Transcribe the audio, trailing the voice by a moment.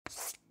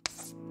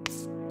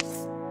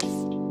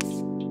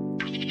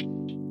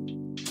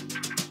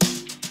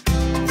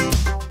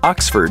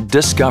Oxford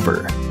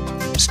Discover,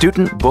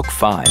 Student Book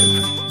 5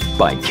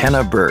 by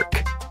Kenna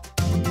Bourke.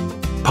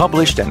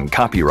 Published and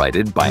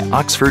copyrighted by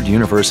Oxford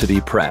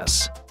University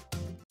Press.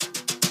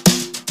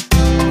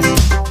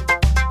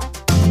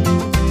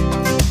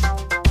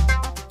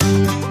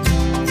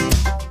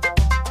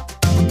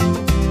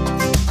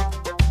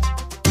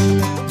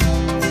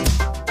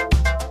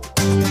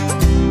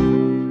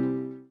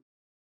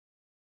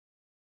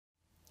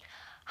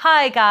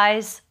 Hi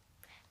guys!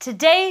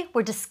 Today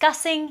we're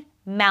discussing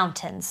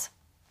mountains.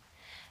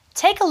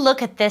 Take a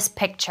look at this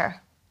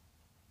picture.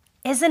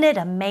 Isn't it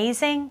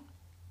amazing?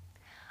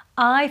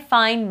 I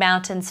find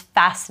mountains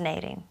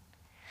fascinating.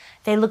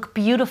 They look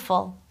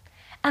beautiful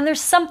and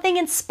there's something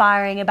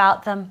inspiring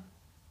about them.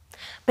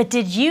 But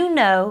did you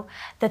know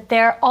that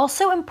they're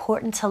also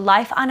important to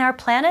life on our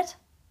planet?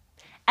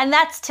 And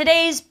that's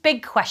today's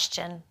big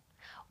question.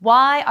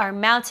 Why are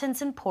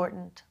mountains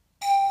important?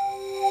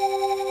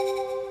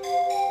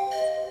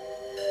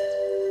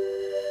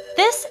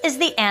 This is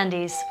the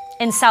Andes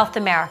in South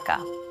America.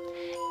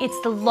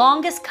 It's the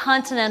longest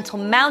continental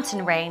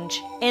mountain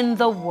range in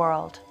the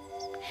world.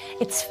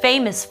 It's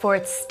famous for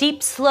its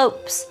steep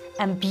slopes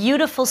and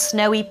beautiful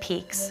snowy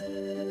peaks.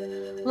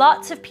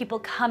 Lots of people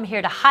come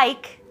here to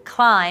hike,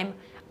 climb,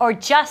 or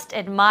just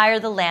admire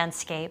the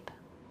landscape.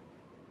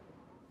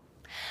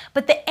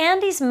 But the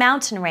Andes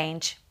mountain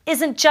range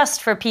isn't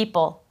just for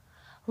people.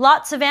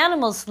 Lots of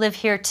animals live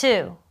here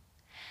too.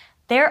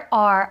 There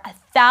are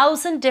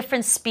 1,000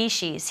 different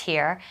species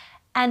here,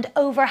 and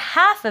over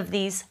half of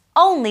these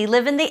only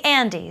live in the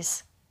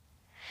Andes.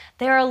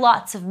 There are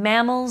lots of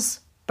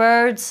mammals,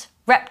 birds,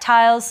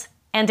 reptiles,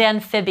 and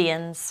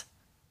amphibians.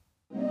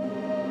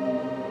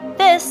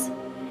 This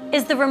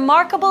is the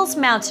Remarkables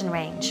mountain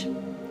range.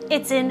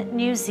 It's in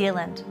New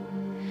Zealand.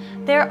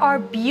 There are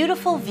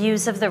beautiful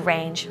views of the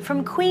range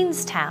from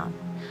Queenstown,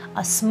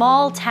 a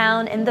small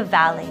town in the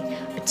valley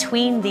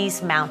between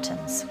these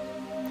mountains.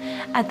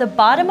 At the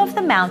bottom of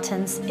the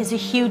mountains is a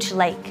huge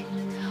lake.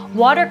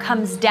 Water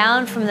comes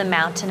down from the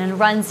mountain and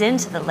runs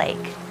into the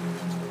lake.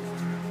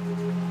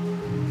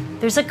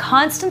 There's a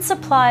constant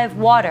supply of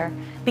water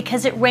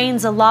because it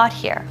rains a lot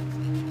here.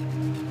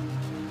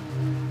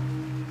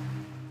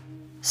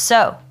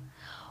 So,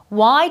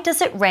 why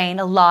does it rain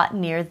a lot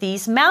near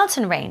these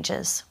mountain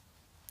ranges?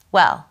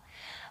 Well,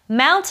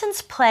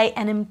 mountains play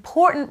an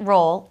important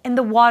role in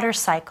the water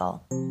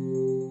cycle.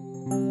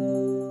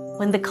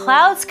 When the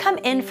clouds come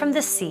in from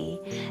the sea,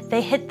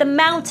 they hit the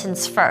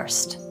mountains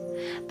first.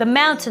 The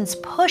mountains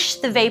push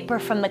the vapor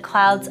from the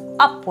clouds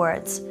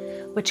upwards,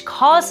 which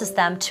causes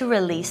them to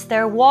release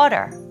their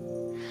water.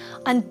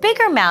 On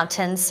bigger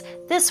mountains,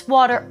 this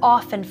water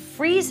often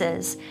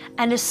freezes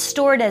and is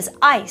stored as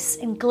ice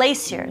in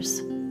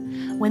glaciers.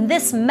 When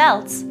this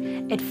melts,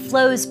 it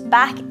flows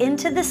back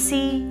into the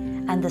sea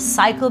and the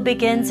cycle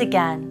begins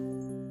again.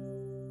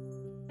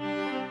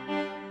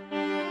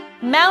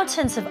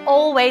 Mountains have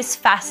always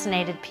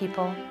fascinated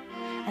people,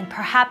 and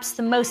perhaps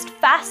the most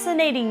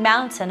fascinating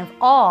mountain of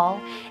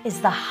all is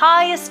the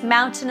highest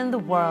mountain in the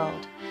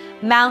world,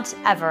 Mount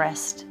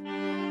Everest.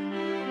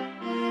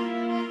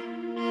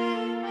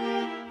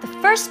 The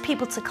first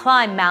people to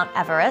climb Mount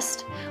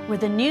Everest were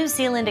the New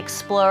Zealand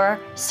explorer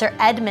Sir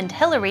Edmund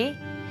Hillary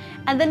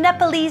and the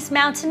Nepalese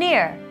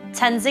mountaineer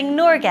Tenzing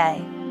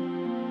Norgay.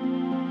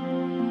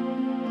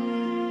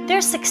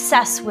 Their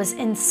success was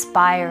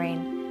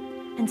inspiring.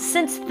 And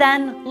since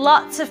then,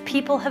 lots of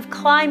people have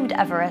climbed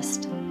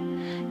Everest.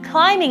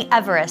 Climbing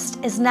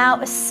Everest is now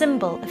a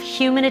symbol of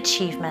human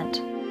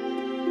achievement.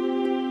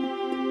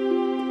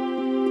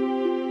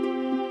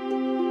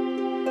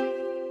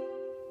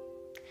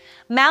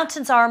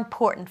 Mountains are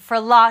important for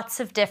lots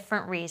of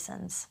different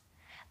reasons.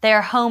 They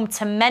are home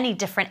to many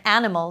different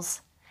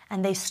animals,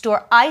 and they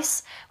store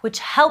ice, which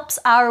helps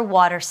our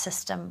water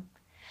system.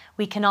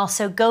 We can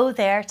also go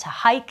there to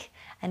hike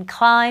and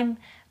climb,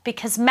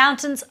 because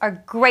mountains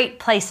are great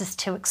places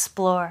to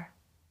explore.